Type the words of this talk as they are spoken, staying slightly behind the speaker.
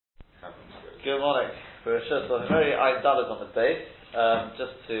Good morning. We're very idyllic on the day,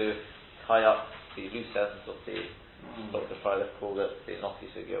 just to tie up the loose ends of the Dr. Freilich called it the naughty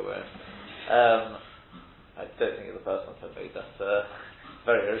figure we're in. I don't think it's the first one to have made that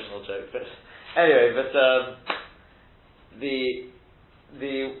very original joke, but anyway,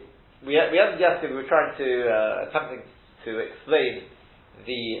 we had yesterday we were trying to attempting to explain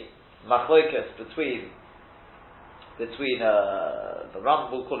the machlokas between the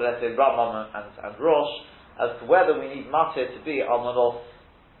Ram, we'll call it, let's say, Rambam and Rosh, as to whether we need matir to be almanos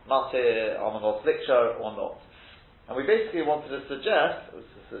liksher or not. And we basically wanted to suggest, it was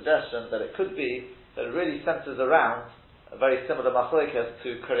a suggestion, that it could be that it really centers around a very similar machlokas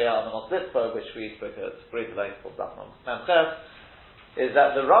to Kriya almanos litpo, which we spoke at greater length for Memches, is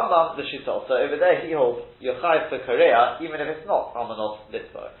that the Rambam, the Shitol, so over there he holds Yochai for Kriya, even if it's not almanos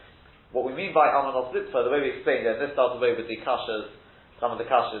litpo. What we mean by almanos litpo, the way we explained it, and this starts away with the kashas, some of the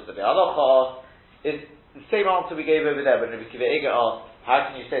kashas of the halacha, is the same answer we gave over there when Rabbi Akiva Eiger asked, how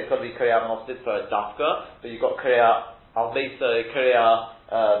can you say it's got to be kriya almanos litpo as dafka, but you've got kriya almeso, kriya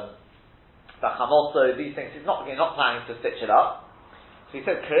bachamoso, these things, you're not planning to stitch it up. So he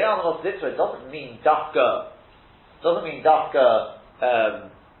said kriya almanos litpo doesn't mean dafka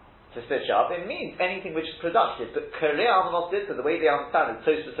to stitch up, it means anything which is productive, but Kriya almanos litpo, the way they understand it,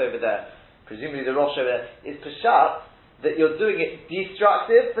 Tosfos over there, presumably the Rosh over there, is Peshat, that you're doing it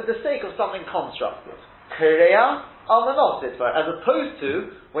destructive for the sake of something constructive. Kriya almanos litpo, as opposed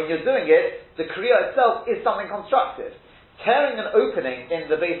to, when you're doing it, the Kriya itself is something constructive. Tearing an opening in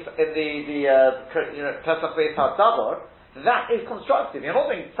the base, Pesach Beis HaDavar, that is constructive. You're not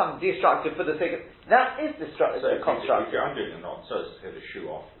doing something destructive for the sake of... That is destructive, constructive. If you're undoing the knot, so as to get the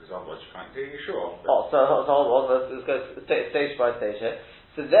shoe off, because otherwise you can't take your shoe off. So hold on, let's go stage by stage here.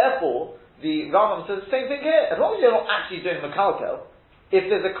 So therefore, the Rambam says the same thing here. As long as you're not actually doing Mekalkel, if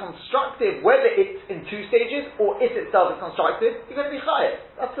there's a constructive, whether it's in two stages, or if itself is constructive, you're going to be chayav.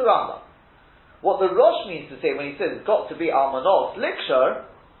 That's the Rambam. What the Rosh means to say when he says it's got to be almanos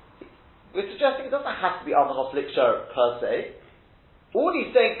liksher, we're suggesting it doesn't have to be almanos liksher per se. All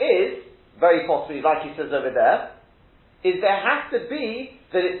he's saying is, very possibly, like he says over there, is there has to be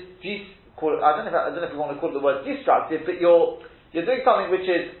that it's I don't know if you want to call it the word destructive, but you're doing something which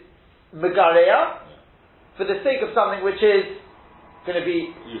is megareya for the sake of something which is going to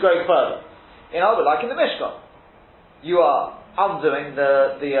be going further. In other words, like in the Mishkan, you are undoing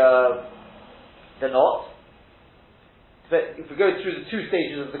the knot. But if we go through the two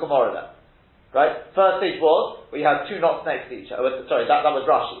stages of the Gemara there, right? First stage was where you had two knots next to each other. Sorry, that was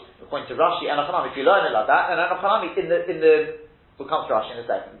Rashi. According to Rashi and Achanami, if you learn it like that, and Achanami in the we'll come to Rashi in a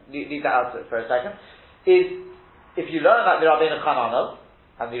second. Leave that out for a second. Is if you learn like the Rabbeinu Chananel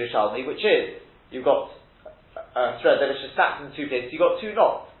and the Yerushalmi, which is you've got a thread that is just stacked in two places, you've got two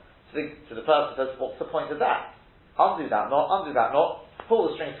knots. So the person says, what's the point of that? Undo that knot, pull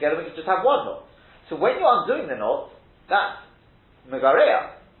the strings together, we can just have one knot. So when you're undoing the knot, that's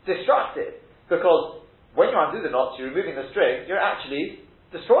megareya, destructive. Because when you undo the knots, you're removing the string, you're actually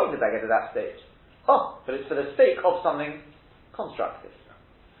destroying the beggar at that stage. But it's for the sake of something constructive.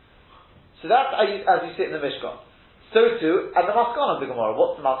 So that's as you sit in the Mishkan. So too, at the Maskana of the Gemara,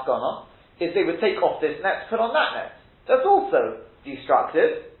 what's the Maskana? Is they would take off this net, put on that net. That's also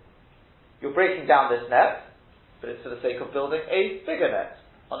destructive. You're breaking down this net, but it's for the sake of building a bigger net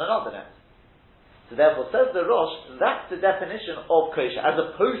on another net. So therefore, says the Rosh, that's the definition of kosher, as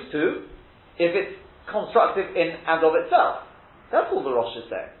opposed to if it's constructive in and of itself. That's all the Rosh is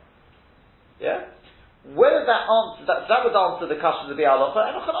saying. Yeah? Whether that answer, that would answer the question of the halacha,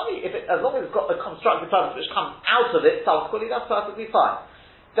 and as long as it's got a constructive purpose which comes out of it, self-fully, that's perfectly fine.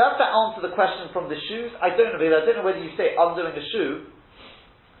 Does that answer the question from the shoes? I don't know whether you say undoing a shoe,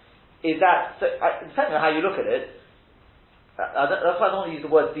 is that, depending on how you look at it, that's why I don't want to use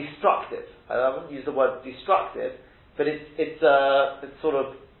the word destructive. I wouldn't use the word destructive, but it's sort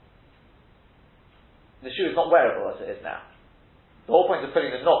of, the shoe is not wearable as it is now. The whole point of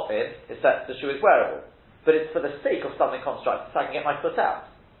putting the knot in is that the shoe is wearable, but it's for the sake of something constructive, so I can get my foot out.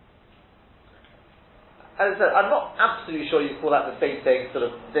 As I said, I'm not absolutely sure you call that the same thing, sort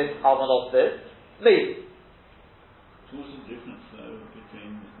of this almanos this. Maybe. What's the difference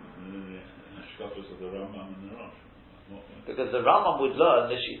between the hashkafas of the Rambam and the Rosh? Because the Rambam would learn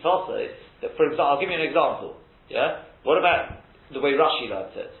the Shitasa, that, for example, I'll give you an example. Yeah? What about the way Rashi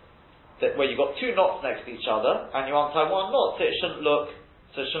learns it? That where you've got two knots next to each other, and you untie one knot, so it shouldn't look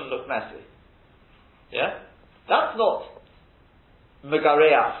messy. Yeah? That's not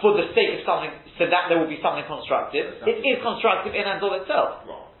megareya for the sake of something, so that there will be something constructive. It is constructive in and of itself.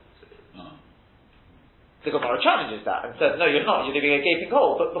 the Gemara challenges that and says, no, you're not, you're leaving a gaping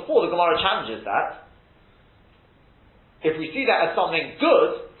hole. But before the Gemara challenges that, if we see that as something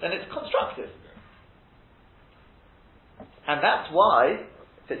good, then it's constructive. And that's why,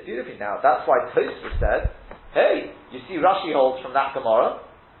 it fits beautifully now, that's why Tosfos said, hey, you see Rashi holds from that Gemara,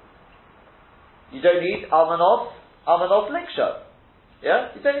 you don't need Almanos Liksha. Yeah?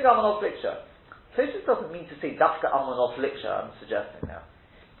 You don't need Almanos Liksha. Tosfos doesn't mean to say Dafka Almanos Liksha, I'm suggesting now.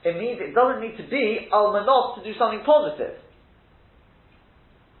 It means it doesn't need to be Almanos to do something positive.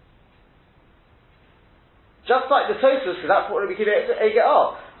 Just like the Tosfos, because that's what Rabbi Kiva Eger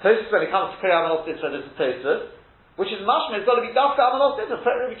are. Tosfos, when it comes to Keri Almanos Liksha, there's a Tosfos, which is mashma, it's got to be dafka amanos ditva.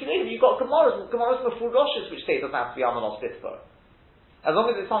 You've got Gemaras mefuroshes which say it doesn't have to be amanos ditva. As long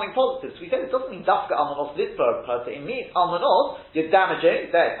as it's something positive. So we say it doesn't mean dafka amanos ditva per se. It means almanos, you're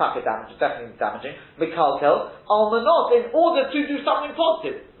damaging, there it's taka damage, definitely damaging, mekalkel, almanos, in order to do something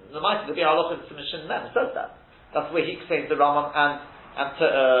positive. The might of the Bialoch submission then says that. That's where he explains the Rambam and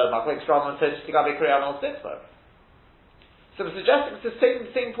Machlekes Rambam and Tosfos Tigabe Keri Amanos ditva. So we're suggesting it's the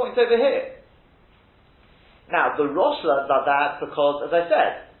same point over here. Now, the Rosh learns about that because, as I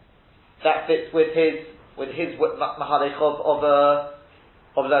said, that fits with his Mahalech of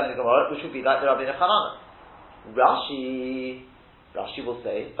learning the Gemara, which would be like the Rabbi Hanana. Rashi will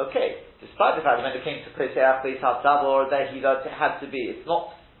say, okay, despite the fact that when it came to Peseach Beis HaTzabor, that he had to be, it's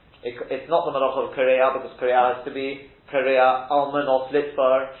not the Malach of Korea, because Korea has to be Korea Almanos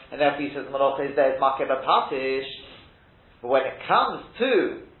Litvar, and therefore he says the Malach is there, Makeba Patish. But when it comes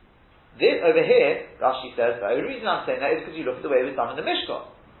to this over here, Rashi says, the only reason I'm saying that is because you look at the way it was done in the Mishkan.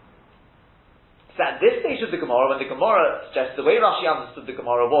 So at this stage of the Gemara, when the Gemara suggests the way Rashi understood the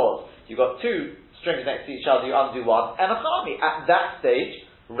Gemara was, you've got two strings next to each other, you undo one, and a chami. At that stage,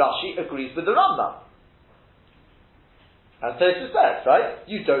 Rashi agrees with the Rambam. And Tosfos says, right,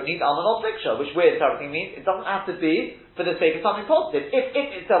 you don't need Almanot Liksha, which we're interpreting means it doesn't have to be for the sake of something positive. If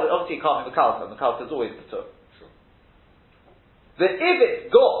it itself, obviously it can't be Mekalka is always Patur. Sure. But if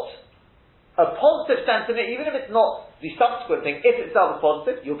it's got a positive sense in it, even if it's not the subsequent thing, if itself is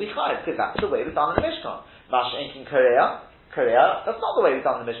positive, you'll be chayav, because that's the way it was done in the Mishkan. Mash Enkin Korea, that's not the way it was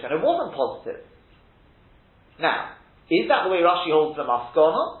done in the Mishkan. It wasn't positive. Now, is that the way Rashi holds the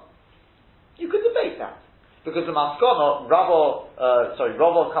Maskana? You could debate that. Because the Maskana,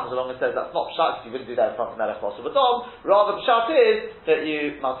 Rava comes along and says that's not Pshat, you wouldn't do that in front of Melech Bosel Badom. Rather, Pshat is that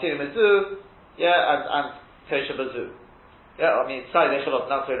you Matir Mizu, and Tesha Bazu. Yeah, I mean, that's the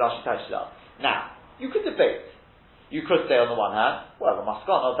way Rashi touches it up. Now, you could debate. You could say on the one hand, well, the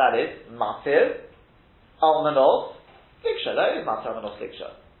Maskana, that is Matir, Almanos, Liksha. That is Matir, Almanos,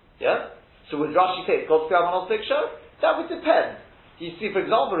 Liksha. Yeah? So would Rashi say it's got to be Almanos, Liksha? That would depend. You see, for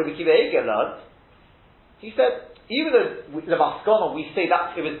example, Rabbi Kiva Eger learned, he said, even though the Maskana, we say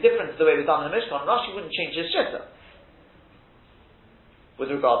that it was different to the way it was done in the Mishkan, Rashi wouldn't change his shitta with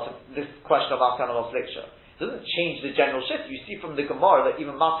regard to this question of Matir, Almanos, Liksha. It doesn't change the general shift. You see from the Gemara that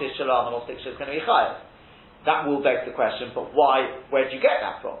even Matir Shalom and Ostik is going to be higher. That will beg the question, but why? Where do you get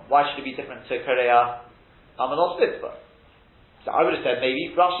that from? Why should it be different to Korea Amanos Litzvah? So I would have said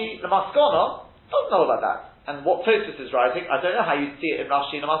maybe Rashi the Maskana doesn't know about that. And what Tosfos is writing, I don't know how you'd see it in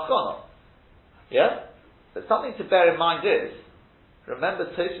Rashi the Maskana. Yeah? But something to bear in mind is, remember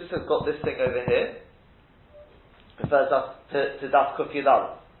Tosfos has got this thing over here, refers us to Das Kuf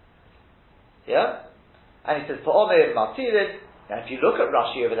Yudal. Yeah? And he says, for Omer Matirin, and if you look at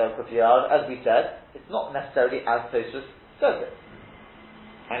Rashi over there, as we said, it's not necessarily as Tosfos says it.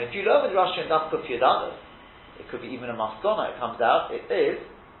 And if you learn with Rashi and Das Kuf Yudal, it could be even a Maskana, it comes out, it is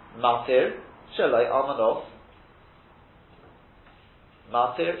Matir Shaloi Almanos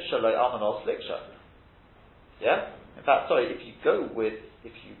Liksha. Yeah? In fact, sorry, if you go with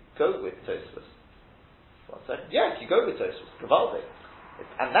Tosfos, one second. Yeah, if you go with Tosfos, Gavaldik.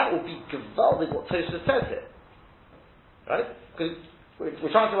 And that will be Gavaldik what Tosfos says here. Right? Because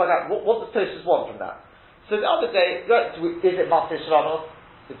we're trying to work out what does Tosfos want from that. So the other day, right, is it Matir Shalom?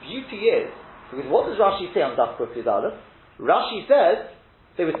 The beauty is, because what does Rashi say on Daf Kuf Yud Aleph? Rashi says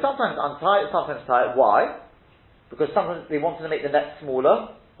they would sometimes untie it, sometimes tie it. Why? Because sometimes they wanted to make the net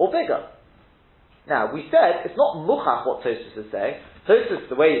smaller or bigger. Now, we said it's not muchach what Tosfos is saying. Tosfos,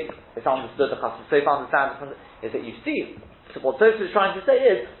 the way it's understood, the Chassid Sofer understands is that you see. So what Tosfos is trying to say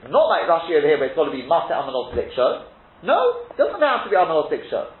is, not like Rashi over here where it's got to be Maser Amanot Liksha. No, it doesn't have to be Amanot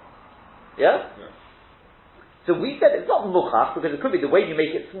Liksha. Yeah? So we said it's not muchach, because it could be the way you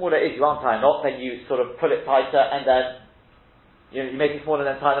make it smaller is you untie a knot, then you sort of pull it tighter, and then you make it smaller and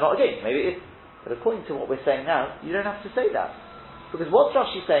then tie the knot again. Maybe it is. But according to what we're saying now, you don't have to say that. Because what's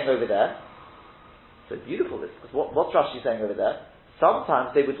Rashi saying over there? So beautiful this, because what's Rashi saying over there?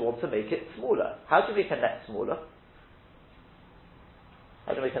 sometimes they would want to make it smaller. How do you make a net smaller?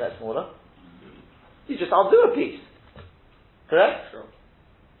 How do you make a net smaller? You just undo a piece. Correct? Sure.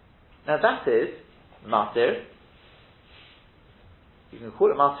 Now that is matir. You can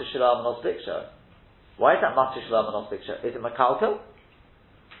call it matir shel manos liksha. Why is that matir shel manos liksha? Is it makalkel?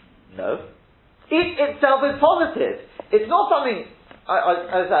 No. It itself is positive. It's not something.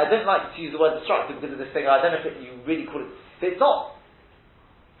 As I say, I don't like to use the word destructive because of this thing. I don't know if you really call it. But it's not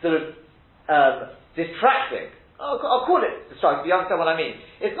sort of distracting. I'll call it destructive. You understand what I mean?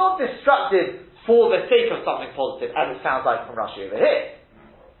 It's not destructive for the sake of something positive, as it sounds like from Rashi over here.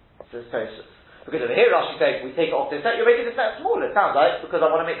 Because over here Rashi saying we take it off this net, you're making this net smaller. It sounds like because I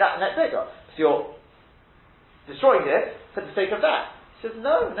want to make that net bigger. So you're destroying this for the sake of that. He says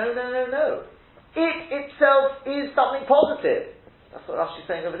no. It itself is something positive. That's what Rashi's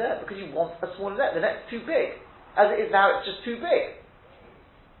saying over there. Because you want a smaller net. The net's too big. As it is now, it's just too big.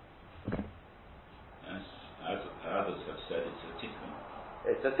 As others have said, it's a tikkun.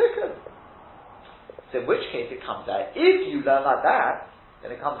 It's a tikkun. So in which case it comes out, if you learn like that,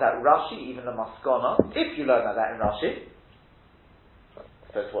 then it comes out Rashi, even the Maskana, if you learn like that in Rashi,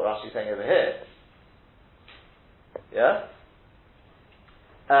 that's what Rashi's saying over here. Yeah?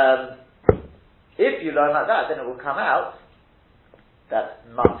 If you learn like that, then it will come out that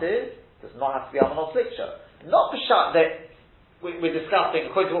matir does not have to be almanos liksha. Not pshat that we're discussing,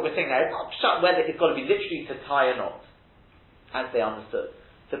 according to what we're saying now, it's not pshat whether it's got to be literally to tie a knot, as they understood.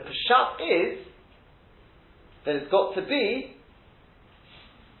 The pshat is that it's got to be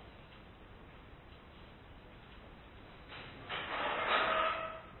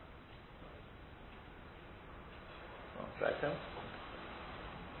one second.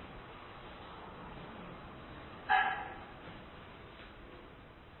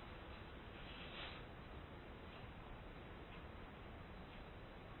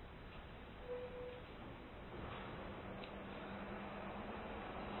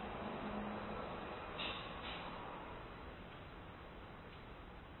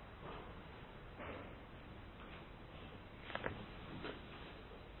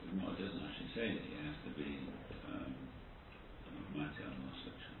 It doesn't actually say that it has to be matir almanos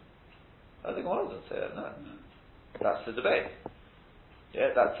liksha. I think one doesn't say that, no. That's the debate. Yeah,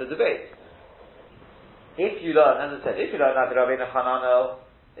 that's the debate. If you learn, as I said, if you learn Nadi Rabbeinu Chananel,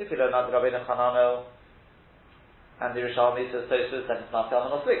 and the Yerushalmi says Tosfos, then it's matir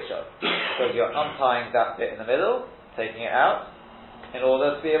almanos liksha. Because you're untying that bit in the middle, taking it out, in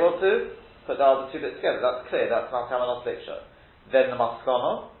order to be able to put the other two bits together. That's clear, that's matir almanos liksha. Then the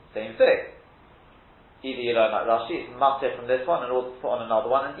Maskana, same thing. Either you learn like Rashi, it's matir from this one in order to put on another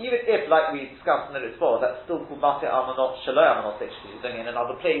one, and even if, like we discussed in the before, that's still called matir almanot shelo almanot liksha, because you're doing it in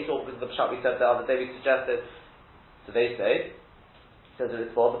another place, or because of the pshat we said the other day we suggested. So they say, says it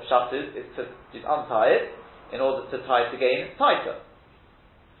before, the pshat is to just untie it in order to tie it again tighter.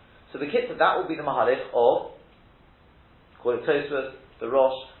 So the kitzur, that will be the mahalif of, call it Tosfos, the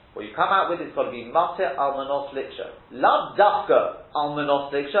Rosh. What you come out with is got to be matir almanot liksha. Lav dafka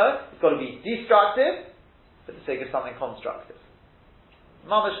almanot liksha. It's got to be destructive for the sake of something constructive.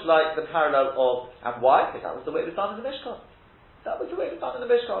 Mamash like the parallel of, and why? Because that was the way it was done in the Mishkan. That was the way it was done in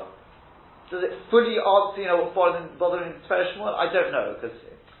the Mishkan. Does it fully answer, what's bothering Tiferes Shmuel? I don't know, because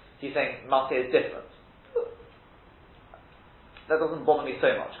he's saying matir is different. That doesn't bother me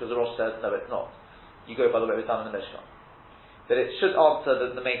so much, because the Rosh says, no, it's not. You go by the way it was done in the Mishkan. But it should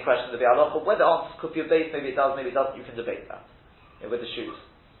answer the main question of the Bialoch, but whether it answers Kufiyah base, maybe it does, maybe it doesn't, you can debate that with the shoes.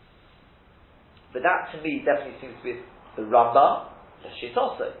 But that to me definitely seems to be the Rambam, the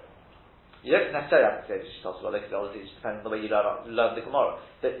Shitose. You don't necessarily have to say the Shitose, well, obviously it depends on the way you learn the Gemara.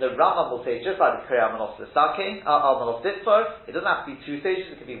 But the Rambam will say, just like the Kriya Almanos L'Sake, Almanos Ditzor, it doesn't have to be 2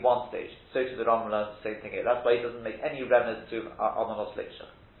 stages, it could be 1 stage. So too the Rambam learns the same thing here. That's why he doesn't make any remnants to Almanos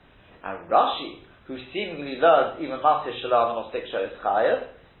Liksha. And Rashi, who seemingly learns even matir shelo almanos liksha is chayav,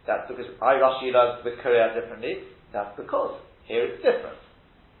 that's because Rashi learns with Korea differently. That's because here it's different.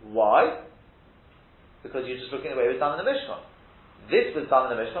 Why? Because you're just looking at the way it was done in the Mishkan. This was done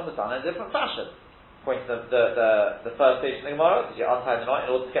in the Mishkan, was done in a different fashion. According to the first stage in the Gemara, because you untie the knot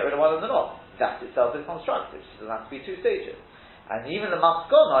in order to get rid of one of the knot. That itself is constructive. It doesn't have to be 2 stages. And even the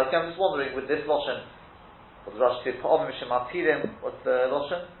Maskana, I'm just wondering with this Loshen, what does Rashi say? What's the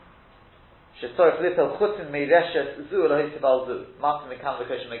Loshen? So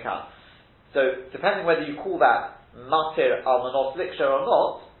depending whether you call that matir almanos liksha or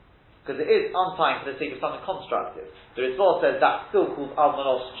not, because it is untying for the sake of something constructive. The Ritva says that's still called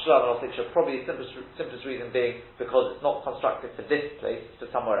almanos shelo almanos liksha, probably the simplest reason being because it's not constructive for this place, it's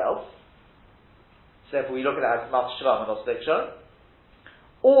for somewhere else. So therefore we look at it as matir shelo almanos liksha.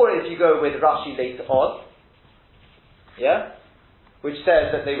 Or if you go with Rashi later on, yeah, which says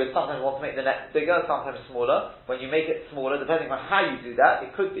that they would sometimes want to make the net bigger, sometimes smaller. When you make it smaller, depending on how you do that,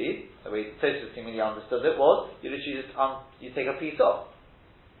 it could be, the way Tosfos seemingly understood it was, you literally just, you take a piece off.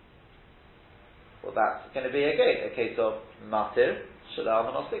 Well, that's going to be again a case of matir, shalom,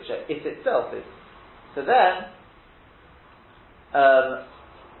 and osliksha. It itself is. So then,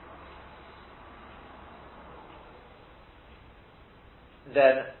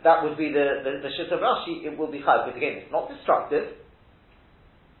 that would be the shit of Rashi. It will be chayv, because again, it's not destructive.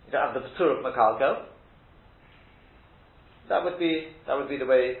 You don't have the patur of makalkel. That would be the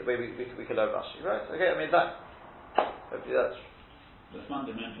way we could learn Rashi, right? Okay, I mean that. Hopefully that's. The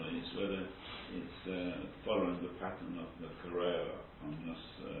fundamental is whether it's following the pattern of the Korea on this.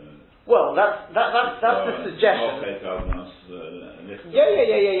 Well, that's the suggestion.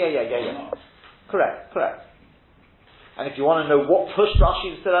 Yeah. Correct. And if you want to know what pushed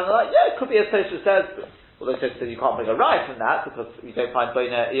Rashi to say that, it could be as Tosfos says. Although Tosfos says you can't bring a right from that because you don't find slow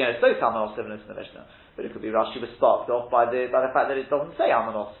Almanos Livnos in the Mishnah. But it could be Rashi was sparked off by the fact that it doesn't say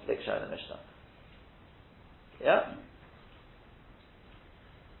Almanos Liksha in the Mishnah. Yeah.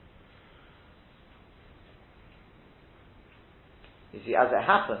 You see, as it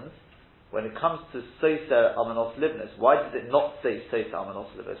happens, when it comes to Sosa Almanos Livnos, why does it not say Sosa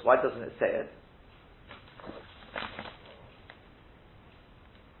Almanos Livnos? Why doesn't it say it?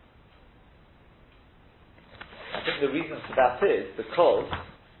 I think the reason for that is because,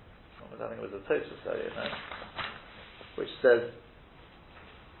 I think it was a Tosfos earlier, no? Which says,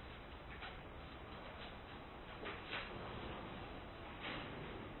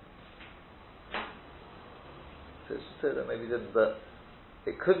 that maybe didn't, but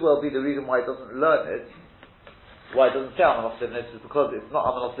it could well be the reason why it doesn't learn it, why it doesn't say Almanos Livnos, is because it's not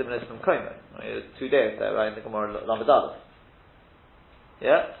Almanos Livnos from Komer. There's 2 days there, right, in the Gemara Lamed Aleph.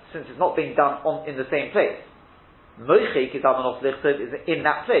 Yeah? Since it's not being done in the same place. Moichik is Almanos Lichtov is in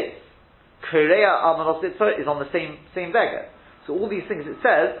that place. Korea Almanos Lichtov is on the same beggar. So all these things it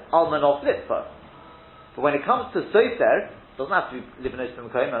says, Almanos Lichtov. But when it comes to Soser, it doesn't have to be Livnos from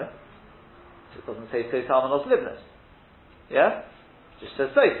Komer. It doesn't say Soser Almanos Livnos. Yeah? Just says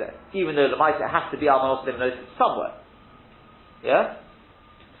Soser. Even though the Maisa has to be Almanos Livnos somewhere. Yeah?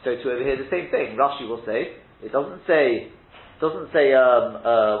 So to over here the same thing. Rashi will say, it doesn't say what's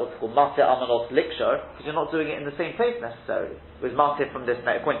it called, Matir Almanos Liksha, because you're not doing it in the same place necessarily. It was Matir from this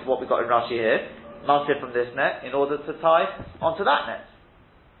net, according to what we've got in Rashi here, Matir from this net in order to tie onto that net.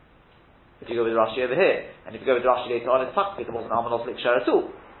 If you go with Rashi over here, and if you go with Rashi later on, it's practically it wasn't Almanos Liksha at all.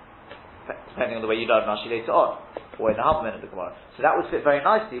 Depending on the way you learn Rashi later on, or in the Havman of the Gemara. So that would fit very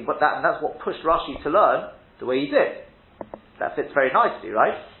nicely, and that's what pushed Rashi to learn the way he did. That fits very nicely,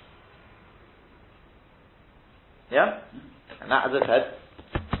 right? Yeah? And that, as I said,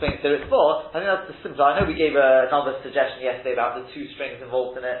 explains there it's for. I think that's the simple. I know we gave another suggestion yesterday about the 2 strings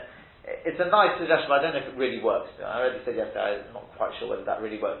involved in it. It's a nice suggestion, but I don't know if it really works. I already said yesterday, I'm not quite sure whether that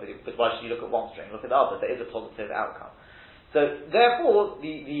really works, because why should you look at one string, look at the other? There is a positive outcome. So, therefore,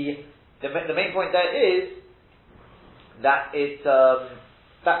 the main point there is that it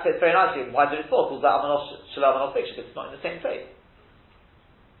that fits very nicely. Why did it fall? Because that Almanos Shalom Almanos Liksha, because it's not in the same place.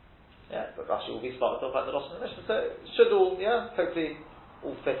 Yeah, but Rashi will be sparked off by the loss of the Mishnah. So it should all, hopefully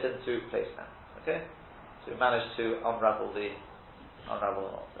all fit into place now. Okay? So we managed to unravel the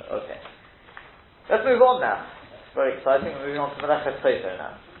knot. Okay. Let's move on now. It's very exciting. We're moving on to Melechas Tofo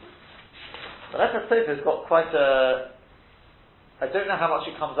now. Melechas Tofo has got quite a... I don't know how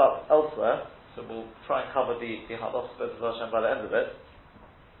much it comes up elsewhere, so we'll try and cover the Halos by the end of it.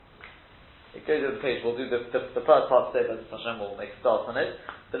 It goes to the page, we'll do the first part today, but Hashem will make a start on it.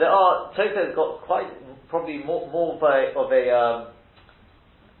 But there are, Tofo has got probably more of a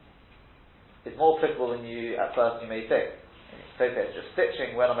it's more applicable than you at first you may think. Tofo is just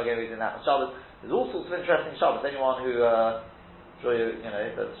stitching, when am I going to be using that on Shabbos? There's all sorts of interesting Shabbos. Anyone who, you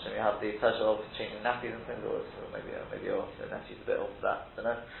have the pleasure of changing nappies and things, or maybe your nephew's a bit old for that, I don't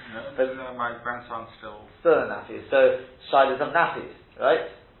know. No, but my grandson's still in nappies. So, Shiloh's of nappies,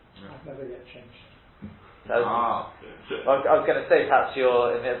 right? I've never yet changed. I was going to say perhaps for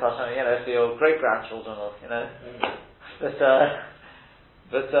your great grandchildren, or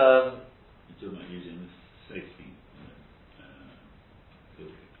but you're not using the safety.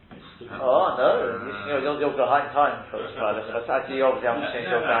 Oh no, you're behind time for this. But actually, you obviously haven't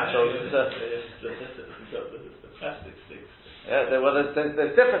changed your grandchildren. The plastic sticks. Yeah,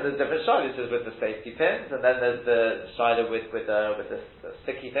 there's different shilas with the safety pins, and then there's the shilah with the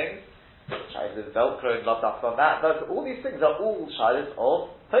sticky things. Shilas with Velcro and loved up on that. But all these things are all shilas of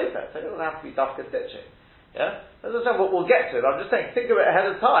Tofo. So it doesn't have to be dafka stitching. Yeah? As I said, we'll get to it. I'm just saying, think of it ahead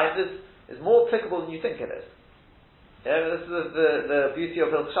of time. This is more applicable than you think it is. Yeah, this is the beauty of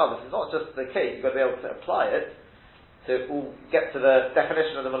Hilchot Shabbos. It's not just the case, you've got to be able to apply it to get to the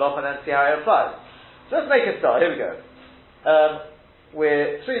definition of the Malach and then see how it applies. So let's make a start. Here we go.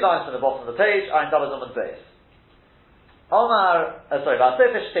 We're 3 lines from the bottom of the page. Ein Davar Zom and Beis.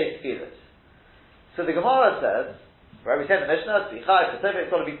 V'asefesh Shtei Tefillos. So the Gemara says, right, we said in the Mishnah, it's got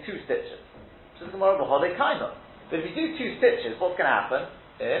to be 2 stitches. So the Gemara B'hodei Kaino. But if you do 2 stitches, what's going to happen?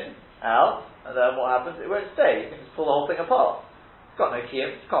 In, out, and then what happens? It won't stay. You can just pull the whole thing apart. It's got no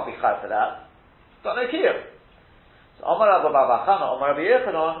kiyum. It can't be chayv for that. It's got no kiyum. So Omar Rabba Bachana, Omar Rabbi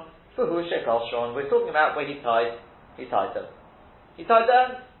Yechanan, Fuhu Shekal Shon. We're talking about where he tied them. He tied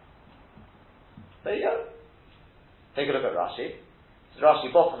them. There you go. Take a look at Rashi. So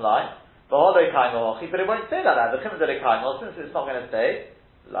Rashi, bottom line. But it won't say like that. Since it's not going to say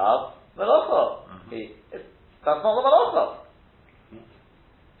Lav Melocho. That's not the Melocho.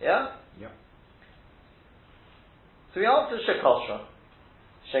 Yeah? Yeah. So we answer Shekoshra.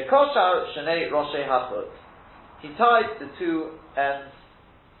 Shekoshar Shnei Roshei HaChut. He tied the 2 ends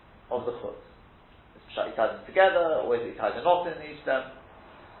of the chut. He ties them together, or he ties a knot in each of them.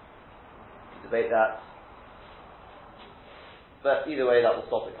 You debate that. But either way, that will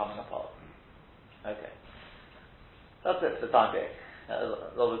stop it coming apart. Okay. That's it for the time being. A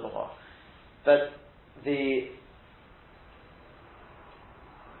little bit more. But the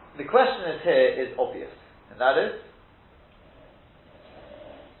question is here is obvious, and that is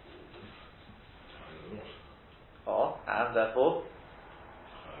and therefore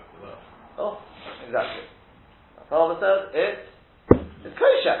exactly. The father says it's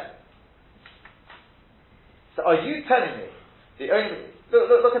kosher. So are you telling me the only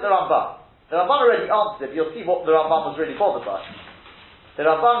look at the Ramban? The Ramban already answered it. You'll see what the Ramban was really bothered by. The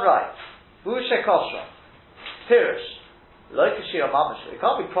Ramban writes, "Hu shekoshra, pirush, lo kashira mamash." It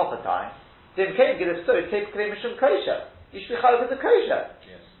can't be proper time. Dim kein gidif so take klei mishum kosher. You should be chayav with the kosher.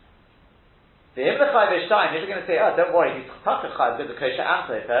 Yes. The him lechayv eshtaim. If you're going to say, "Oh, don't worry, he's chayav with the kosher and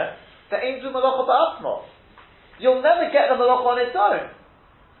tofer," the angel malacha ba'atzmo. You'll never get the malacha on its own.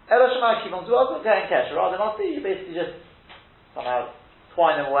 Elo shema kivon zuazot kein kesher. Rather than you basically just somehow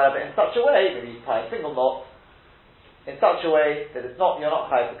twine them or whatever in such a way, maybe you tie a single knot in such a way that you're not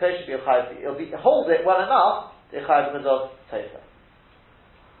chayav for kosher, but you'll hold it well enough to chayav with the tofer.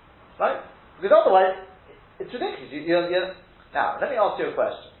 Right? Because otherwise, it's ridiculous. Now, let me ask you a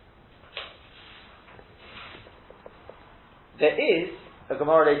question. There is a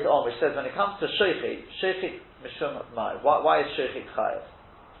Gemara later on which says when it comes to sheichit mishum mai, why is sheichit chayav?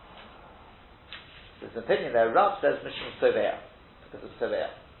 There's an opinion there. Rav says mishum soveya, because of soveya.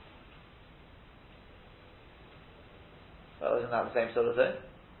 Well, isn't that the same sort of thing?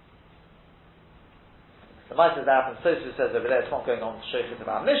 The Maisa that happens, Tosfos says over there, it's not going on to sheichit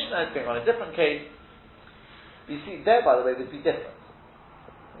about Mishnah, it's going on a different case. You see, there, by the way, would be different.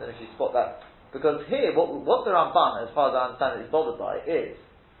 I don't know if you spot that. Because here, what the Ramban, as far as I understand it, is bothered by is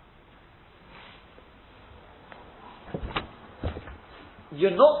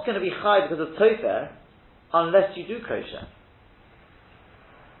you're not going to be chai because of tofer unless you do kosher.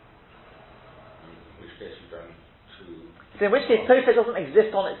 In which case you've done 2. So in which case tofer doesn't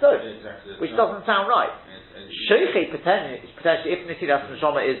exist on its own, Exactly. which doesn't sound right. Sheichit potentially, if Netilas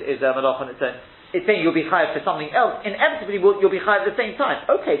Neshama is a malach on its own, it's saying you'll be chayav for something else. Inevitably, you'll be chayav at the same time.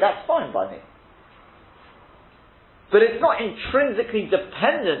 Okay, that's fine by me. But it's not intrinsically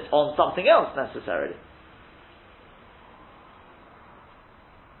dependent on something else necessarily.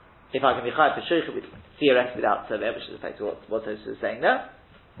 If I can be chayav for sheichut theoretically without tzaveh, which is effectively what Tosfos is saying there,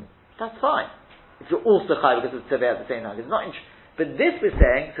 that's fine. If you're also chayav because of tzaveh at the same time, it's not. But this we're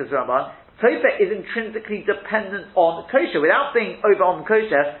saying, says Ramban, tofer is intrinsically dependent on kosher. Without being over on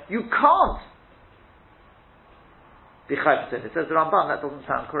kosher, you can't be chayav for tofer. It says the Ramban, that doesn't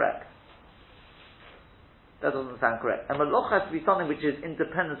sound correct. That doesn't sound correct. And malacha has to be something which is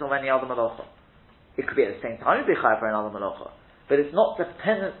independent of any other malacha. It could be at the same time be chayav for another malacha, but it's not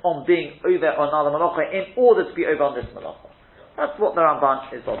dependent on being over on another malacha in order to be over on this malacha. That's what the Ramban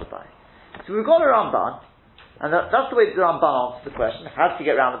is bothered by. So we've got a Ramban, and that's the way the Ramban answers the question. How to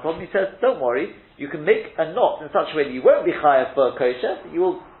get around the problem? He says, don't worry, you can make a knot in such a way that you won't be chayav for kosher, but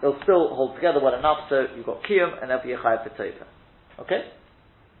it'll still hold together well enough, so you've got kiyum, and there'll be a chayav for tofer. Okay?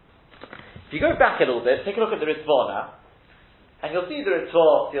 If you go back a little bit, take a look at the Ritzvah now, and you'll see the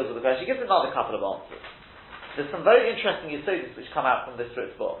Ritzvah deals with the question. He gives another couple of answers. There's some very interesting yesodis which come out from this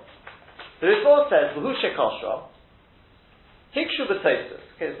Ritzvah. The Ritzvah says, V'hu shekoshra, hikshu b'tosus.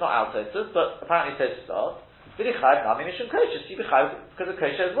 Okay, it's not our tosus, but apparently tosus are. V'dichayv nami mishum kosher. So you be chayv because of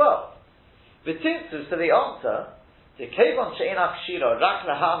kosher as well. V'tinsu, so the answer, the kevon she'ena kshira rak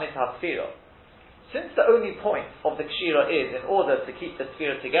lahamit hafira. Since the only point of the kshira is in order to keep the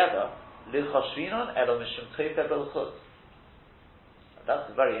tefira together, lichashrinon elo mishum teifer belchut. That's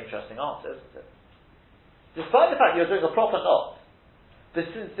a very interesting answer, isn't it? Despite the fact you're doing a proper knot, but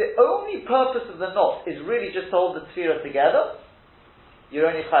since the only purpose of the knot is really just to hold the tefira together, you're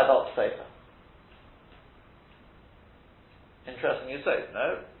only chayav al teifer. Interesting you say,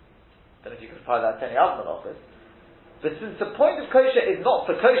 no? Don't know if you can apply that to any other office. But since the point of kosher is not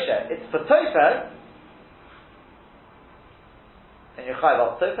for kosher, it's for tofer, and you're chayav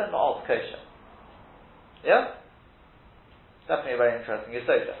al tofer, not al kosher. Yeah? Definitely a very interesting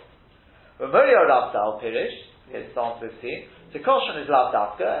yesod. Remorio Rav Dal Pirish, here's the answer we've seen. So kosher is lav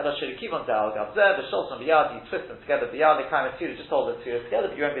dafka, and I should keep on Dal Gavzer, the Sholson Biyad, you twist them together, Biyad, they kind of just hold the two together,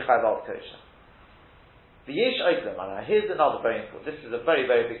 but you won't be chayav al kosher. The Yesh Oiklem, here's another very important, this is a very,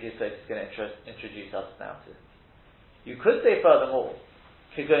 very big yesod it's going to introduce us now to. You could say furthermore,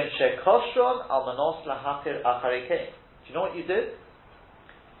 Kigon Shekoshron Almanos Lahakir Acharikein. Do you know what you did?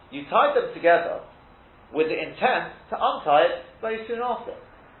 You tied them together with the intent to untie it very soon after.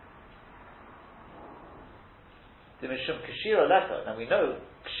 The Mishum Kshira letter. Now we know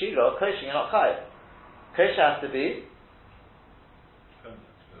Kshira, Kosher, you're not chayav. Kosher has to be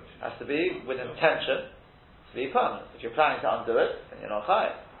with intention to be permanent. If you're planning to undo it, then you're not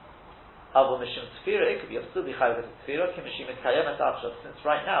chayav. Abu Mishum Tefira, it could be still be chayav with Tefira, Kim Mishim Miskayem et Afshav, since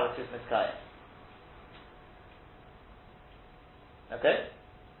right now it is Miskayem. Okay?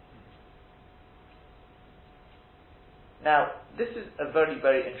 Now, this is a very,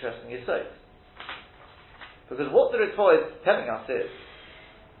 very interesting yesod. Because what the Ritva is telling us is,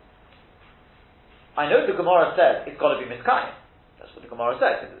 I know the Gemara said it's got to be Miskayim. That's what the Gemara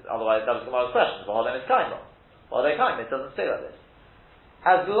said, otherwise that was the Gemara's question. Well, then Miskayim. Well, they kind. It doesn't say like this.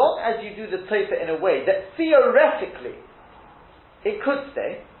 As long as you do the tofer in a way that theoretically it could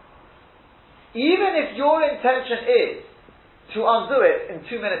stay, even if your intention is to undo it in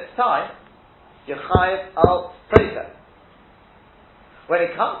 2 minutes' time, you're chayav al tofer. When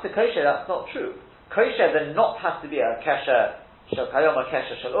it comes to kosher, that's not true. Kosher, the knot has to be a kesher shel kayom, a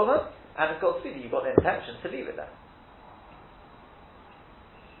kesher shel uva, and it's got to be you've got the intention to leave it there.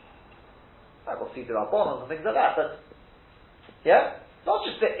 I've got to see the rabbanon and things like that, but yeah, not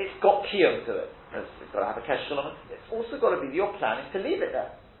just that it's got kiyum to it. It's got to have a kesher shel uva. It's also got to be you're planning to leave it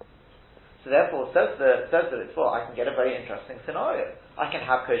there. So therefore, says the Ritva, I can get a very interesting scenario. I can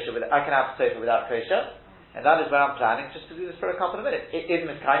have kosher I can have tofer without kosher. And that is where I'm planning just to do this for a couple of minutes. It is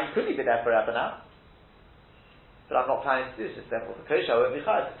miskayim, you could leave it there forever now. But I'm not planning to do this, therefore for kosher I won't be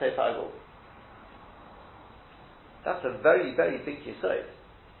chayav to say will. That's a very, very big yesod.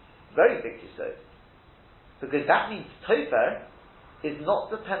 Very big yesod. Because that means tofer is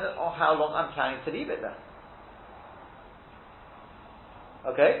not dependent on how long I'm planning to leave it there.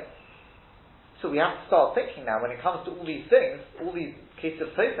 Okay? So we have to start thinking now when it comes to all these things, all these cases of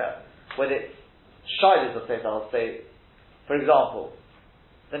tofer, whether it's shilas of tofer, I'll say, for example,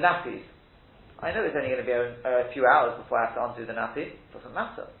 the nappies. I know it's only going to be a few hours before I have to undo the nappy. Doesn't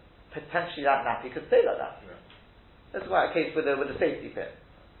matter. Potentially that nappy could stay like that. Yeah. That's why a case with a safety pin.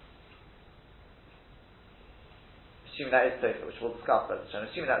 Assuming that is tofer, which we'll discuss later.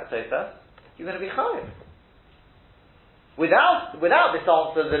 Assuming that's tofer, you're going to be chayav. Without this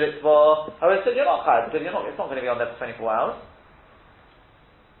answer that it's for, I would have said you're not chayav because it's not going to be on there for 24 hours.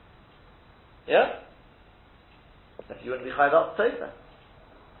 Yeah? So if you wouldn't be chayav out tofer.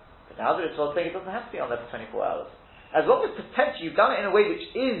 But now that it's all saying it doesn't have to be on there for 24 hours. As long as potentially you've done it in a way which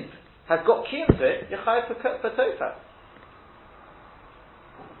has got kiyum to it, you're chayav for tofer.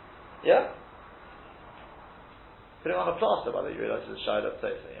 Yeah? Putting on a plaster, by the way, you realise it's a shayla of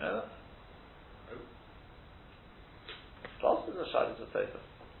tofer, you know that? Plaster is a shayla of tofer.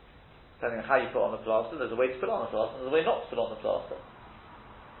 Depending on how you put on the plaster, there's a way to put on the plaster, and there's a way not to put on the plaster.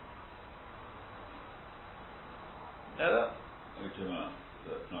 You know that? We're talking about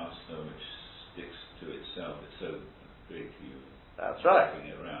the plaster which sticks to itself. It's so big that's right.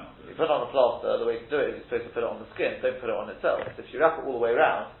 It around. If you put on the plaster, the way to do it is you're supposed to put it on the skin, don't put it on itself. So if you wrap it all the way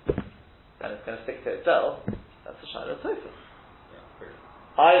around, and it's going to stick to itself, that's a shayla of tofer.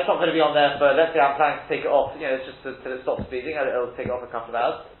 It's not going to be on there for, let's say I'm planning to take it off, it's just till it stops bleeding, it'll take it off a couple of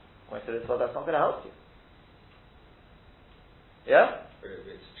hours. When it's well, that's not going to help you. Yeah? But if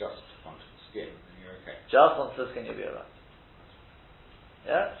it's just onto the skin, then you're okay. Just onto the skin, you'll be alright.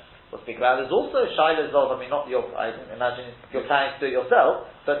 Yeah? We'll speak about there's also shaylas of, I imagine you're planning to do it yourself,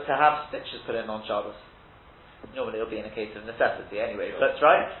 but to have stitches put in on Shabbos. Normally it'll be in a case of necessity anyway, that's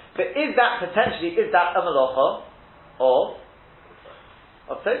right. But is that a malacha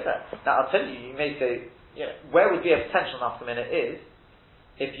of Tofer. Now, I'll tell you, you may say, where would be a potential nafkamina is,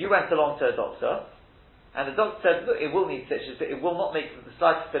 if you went along to a doctor, and the doctor said, look, it will need stitches, but it will not make the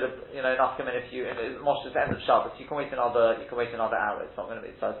slightest bit of, nafkamina if you, Moshe at the end of Shabbos, you can wait another hour, it's not going to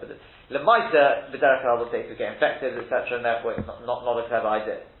be the slightest bit of, Lemaita, B'derech Kol will take to get infected, etc., and therefore it's not a clever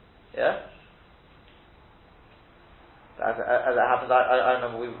idea. Yeah? As it happens, I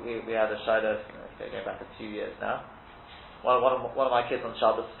remember we had a shayla, going back a few years now. One of my kids on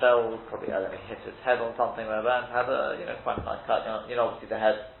Shabbos fell, probably, I don't know, hit his head on something, whatever, and had a, quite a nice cut. Obviously the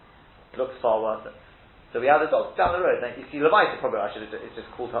head looks far worse. So we had a doctor down the road, and you see, Lemaita probably I should have just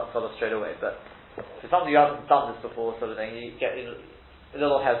called up fellow straight away, but for somebody who hasn't done this before, sort of thing, you get a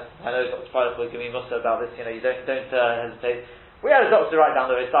little hesitant. I know Dr. Freilich will give me muster about this, you don't hesitate. We had a doctor right down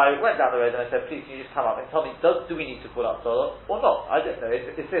the road, so I went down the road and I said, please can you just come up and tell me, do we need to pull up Torah or not? I don't know, is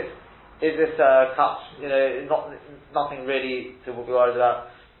this cut, nothing really to be worried about.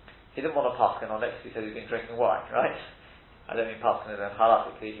 He didn't want to paskin on it because he said he'd been drinking wine, right? I don't mean paskin then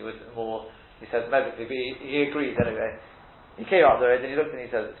halakhically, he was more, he said medically, but he agreed anyway. He came up the road and he looked and he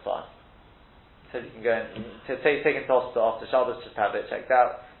said, it's fine. He said you can go in, take him to hospital after Shabbos, just have it checked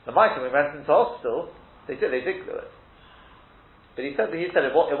out. The mice, when we went into hospital, they did glue it. But he said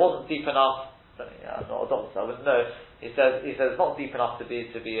it wasn't deep enough. I'm not a doctor, so I wouldn't know. He says it's not deep enough to be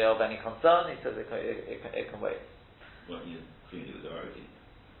of any concern. He says it can wait. Well, you think it was already?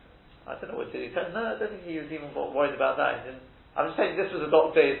 I don't know what he said. No, I don't think he was even worried about that. I'm just saying this was a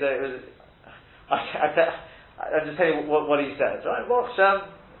doctor. I'm just telling you what he said. Right? Well,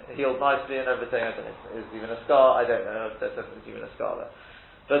 Hashem healed nicely and everything. I don't know if it was even a scar. I don't know. There's definitely even a scar there.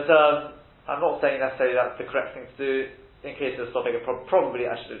 But I'm not saying necessarily that's the correct thing to do. In case there's something, probably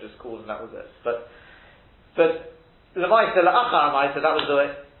I should have just called and that was it. But the Maisa, that was the way.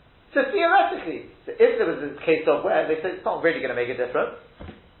 So theoretically, if there was a case of where they said it's not really going to make a difference,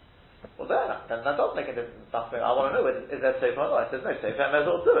 well then that does make a difference. I want to know, is there sofa or not? If there's no sofa, I may as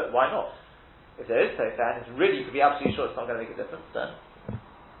well do it. Why not? If there is sofa and it's really, you can be absolutely sure it's not going to make a difference, then,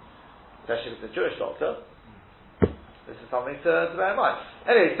 especially if it's a Jewish doctor, this is something to bear in mind.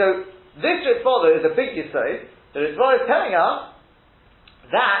 Anyway, so this Ritva is a big yisod. The Ritva is telling us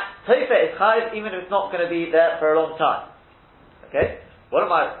that Tofer is chayiv even if it's not going to be there for a long time. Okay? Why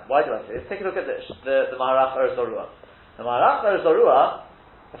do I say this? Take a look at the Maharach Eretz Orua. The Maharach Eretz Orua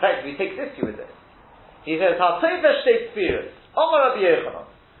effectively takes issue with this. He says, Ha-Tofer shtei tefirus, Omar Rabbi Yochanan,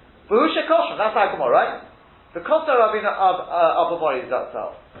 V'hu shekoshim, that's how come on, right? The Kosa Rabbeinu Abba Mori is that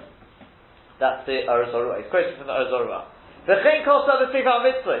self. That's the Eretz Orua. He's quoting from the Eretz Orua. V'chein Kosa the Teva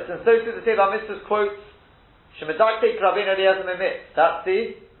Mitzvahs, and so too the Teva Mitzvahs quotes Shemedaktik Rabbeinu Eliezer Memit. That's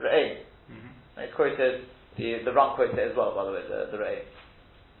the Re'eh. It's quoted, the Ram quotes it as well, by the way, the Re'eh.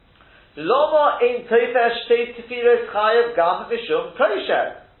 Loma in Tofer shtei tefirus chayav gam mishum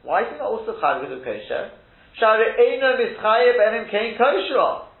kosher. Why is it not also chayav with kosher? Shari eino mischayav enim kein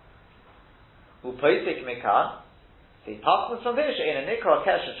kosher. Upoisik mekan. The passes from this in a nikra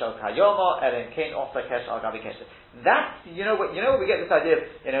kesher shal kayoma enim kein osa kesher al gabi kesher. That's, you know what we get this idea of,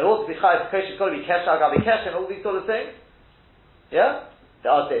 in order to be chayav kosher, it's got to be kesher al gabi kesher and all these sort of things. Yeah? The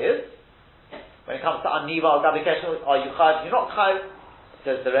idea is, when it comes to aniva al gabi kesher, are you chayav? You're not chayav.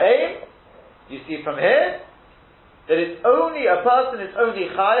 Says the Re'eh, you see from here, that it's only, a person is only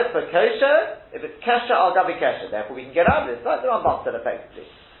chayav for kosher, if it's kesher al gabi kesher. Therefore we can get out of this, like the Rambam said effectively.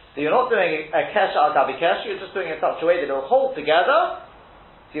 So you're not doing a kesher al gabi kesher, you're just doing it in such a way that it'll hold together,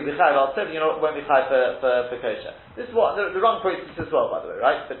 so you'll be chayav al tov, you won't be chayav for kosher. This is what, the Ram quotes this as well, by the way,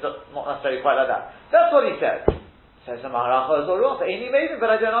 right? But not necessarily quite like that. That's what he says. Says the Maharach Ozorah, ain't he amazing,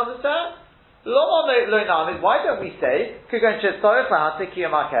 but I don't understand. Why don't we say that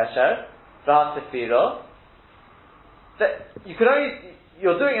you can only,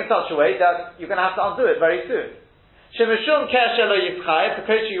 you're doing it in such a way that you're going to have to undo it very soon. Shemishum kesher lo yitzchayev, for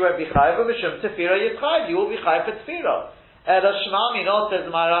kosher you won't be chayev, but mishum tefira yitzchayev, you will be chayev for tefira. Ela shma minot says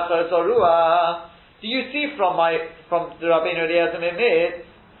Maharach Zorua. Do you see from the Rabbeinu Eliezer Memit,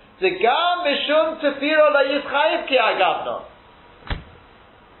 the gam mishum tefira lo yitzchayev ki agavno.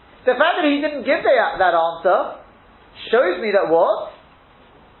 The fact that he didn't give that answer shows me that what?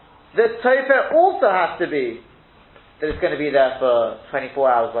 The Tofer also has to be that it's going to be there for 24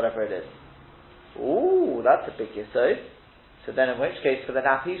 hours, whatever it is. Ooh, that's a big yesod. So then in which case for the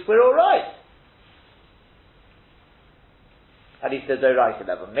nappies we're alright. At least at the Doraita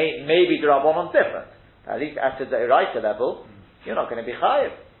level. Maybe the Rabbanon's different. At least at the Doraita level, you're not going to be chayiv.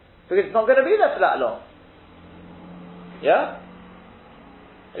 Because it's not going to be there for that long. Yeah?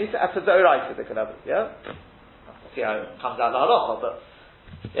 At least after the Doraita they could have it, yeah? See how it comes out the halacha, but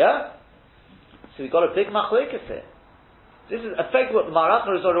yeah? So we've got a big machlekes here. This is effectively what the Maharach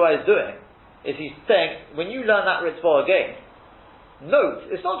Rizorua is doing, is he's saying, when you learn that Ritzvah again, note,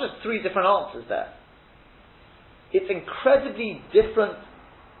 it's not just three different answers there. It's incredibly different.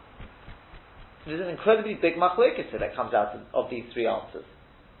 There's an incredibly big machlokes that comes out of these three answers.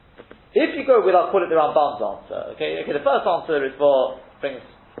 If you go with, I'll call it the Rambam's answer, okay, the first answer is brings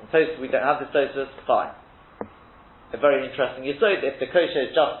from Tosfos, we don't have this Tosfos, fine. A very interesting yesod, if the kosher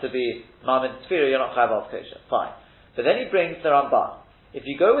is just to be Ma'amid Tefira, you're not chayav al kosher, fine. But then he brings the Rambam. If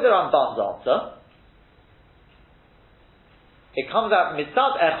you go with the Rambam's answer, it comes out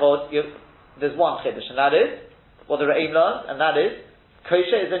mitzad echod, there's one chiddush, and that is what the Re'im learns, and that is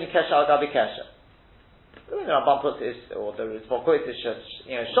kosher is only kesher al gabi kesher. The way the Rambam puts it is, or the Rizvah quotes is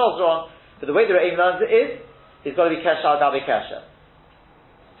shazron, but the way the Re'im learns it is, it's got to be kesher al gabi kesher.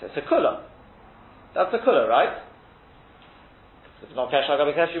 So it's a kula. That's a kula, right? If it's not kesher al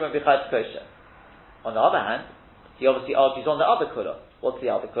gabi kesher, you won't be chayav kosher. On the other hand, he obviously argues on the other kula. What's the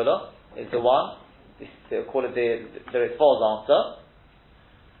other kula? Is the one, they'll call it the Rizvah's answer,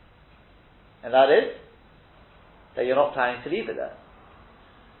 and that is that you're not planning to leave it there.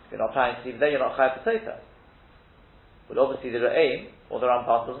 If you're not planning to leave it there, you're not chayav potato. But obviously the Re'im or the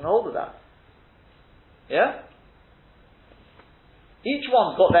Rambam doesn't hold with that. Yeah? Each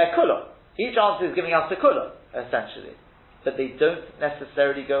one's got their kula. Each answer is giving us a kula, essentially. But they don't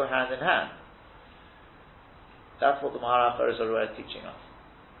necessarily go hand in hand. That's what the Maharach Rizorua is teaching us.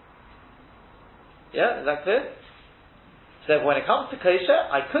 Yeah? Is that clear? So when it comes to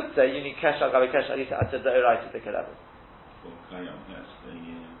kosher, I could say you need kesher al gabi kesher. At least I said the Uraita at the level. For Kayam, that's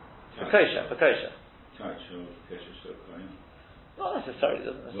For kosher, for kosher. Touch of Kesher Shel Kayam. Not necessarily,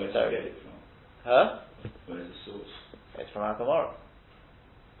 doesn't necessarily. Where's it from? Huh? Where's the source? It's from Al Gemara.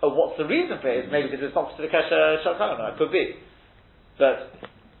 Oh, what's the reason for it? Maybe because it's not to the kesher Shel Kayam. It could be, but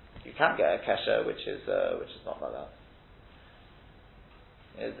you can get a kesher which is not like that.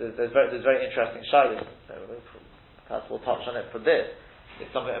 There's very interesting shaylas. Perhaps we'll touch on it for this.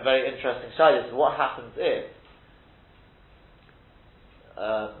 It's something a very interesting shaylas. What happens if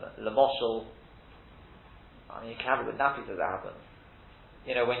Lamoshel, I mean, you can have it with nappies as it happens.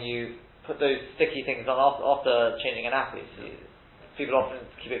 You know, when you put those sticky things on after changing a nappy, people often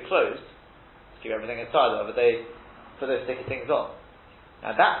keep it closed, keep everything inside of it, but they put those sticky things on.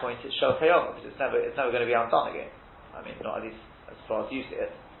 At that point, it's shel kayom, because it's never going to be undone again. I mean, not at least as far as you see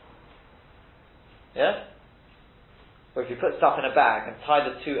it. Yeah? Or if you put stuff in a bag and tie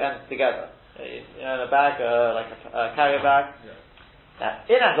the two ends together, in a bag, like a carrier bag, now,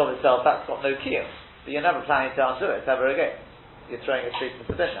 in and of itself, that's got no kiyum, but you're never planning to undo it ever again. You're throwing it straight into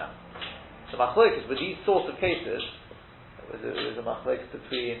the bin now. So machlokes, with these sorts of cases, it was a machlokes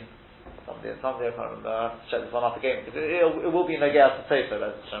between somebody, I can't remember, I have to check this one up again, because it will be Negea to Sefer,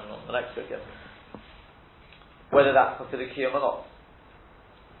 as shown on the next weekend. Whether that's considered kiyum or not.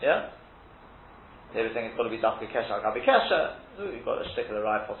 Yeah? Everything has got to be dafka kesha al gabi kesha. You've got a shtick of the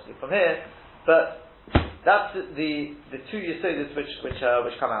rye possibly from here, but that's the two yesodis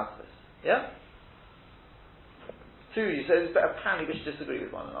which come out of this. Yeah? Two yesodis, but apparently which disagree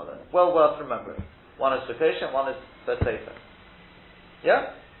with one another. Well worth remembering. One is for kosher and one is for sefer.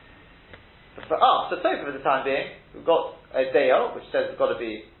 Yeah? But for us, for sefer for the time being, we've got a deyo which says it's going to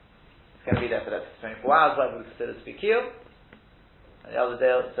be there for that 24 hours, whether we consider it to be kiyum, and the other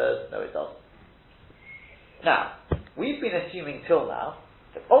deyo says no, it doesn't. Now, we've been assuming till now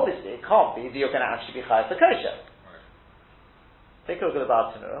that obviously it can't be that you're going to actually be chayav for kosher. Take a look at the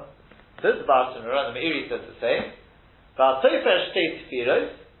Baal Tanura. There's the Baal Tanura, and the Meiri says the same. Baal Tofer shtei tefirot,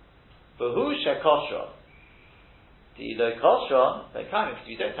 v'hu shekoshron. The lo koshron, they can't, if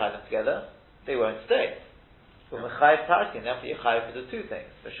you don't tie them together, they won't stay. But mechayav tarti, and therefore you're chayav for the two things,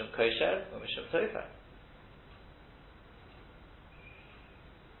 mishum kosher and mishum tofer.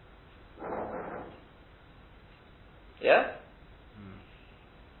 Yeah?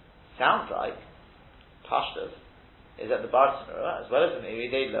 Sounds like Pashtas is that the Bar Tanura, as well as the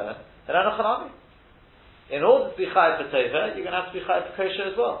Meiri, they learn that Anachanami. In order to be chayav for Tova, you're going to have to be chayav for kosher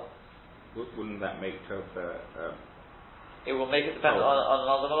as well. Wouldn't that make Tova? It will make it depend on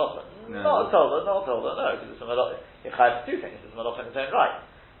another malacha. No. Not a Tova, no, because it's a malacha. You're chayav for two things. It's a malacha in its own right.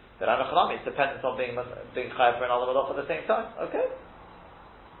 But Anachanami is dependent on being chayav for another malacha at the same time. Okay?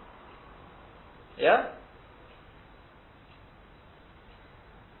 Yeah?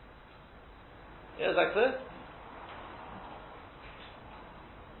 Yeah, is that clear?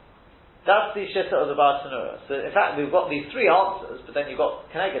 That's the shitta of the Bar Tanura. So in fact we've got these three answers, but then you've got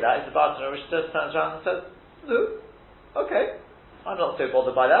connected that is the Bar Tanura which just turns around and says, no, okay, I'm not so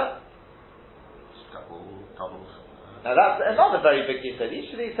bothered by that. Doubles. Now that's another very big yisod.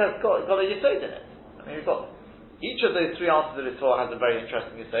 Each of these has got a yisod in it. I mean we've got Each of those three answers of the Torah has a very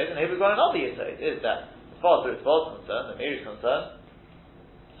interesting yesod, and here we've got another yesod, is that as far as the Ritva is concerned, the Meir is concerned,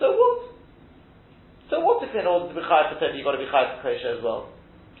 so what? So what if in order to be chayav for you've got to be chayav for kosher as well?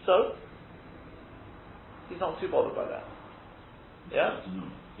 So he's not too bothered by that. Yeah?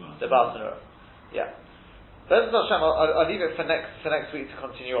 The Baal Tanura. Yeah. But I'll leave it for next week to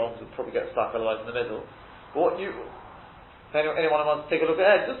continue on. We'll probably get stuck otherwise in the middle. But anyone wants to take a look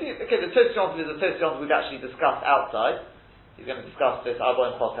ahead, just see, okay, the Tosfos Yom Tov is the Tosfos Yom Tov we've actually discussed outside. He's going to discuss this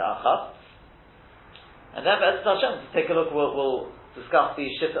Abo and Chotei Achas. And then Be'ez Hashem, to take a look, we'll discuss the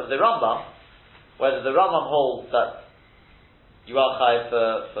shit of the Rambam, whether the Rambam holds that you are chayav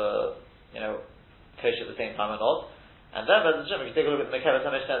for kosher at the same time or not. And then Be'ez Hashem, if you take a look at the Mekeres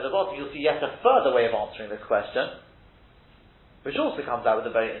HaMishneh at the bottom, you'll see yet a further way of answering this question, which also comes out with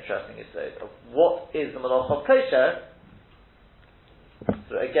a very interesting yesod of what is the Malacha of kosher,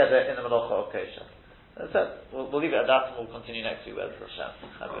 so together in the Malacha of kosher. That's it. We'll leave it at that and we'll continue next week with Hashem.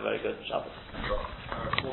 Have a very good Shabbos.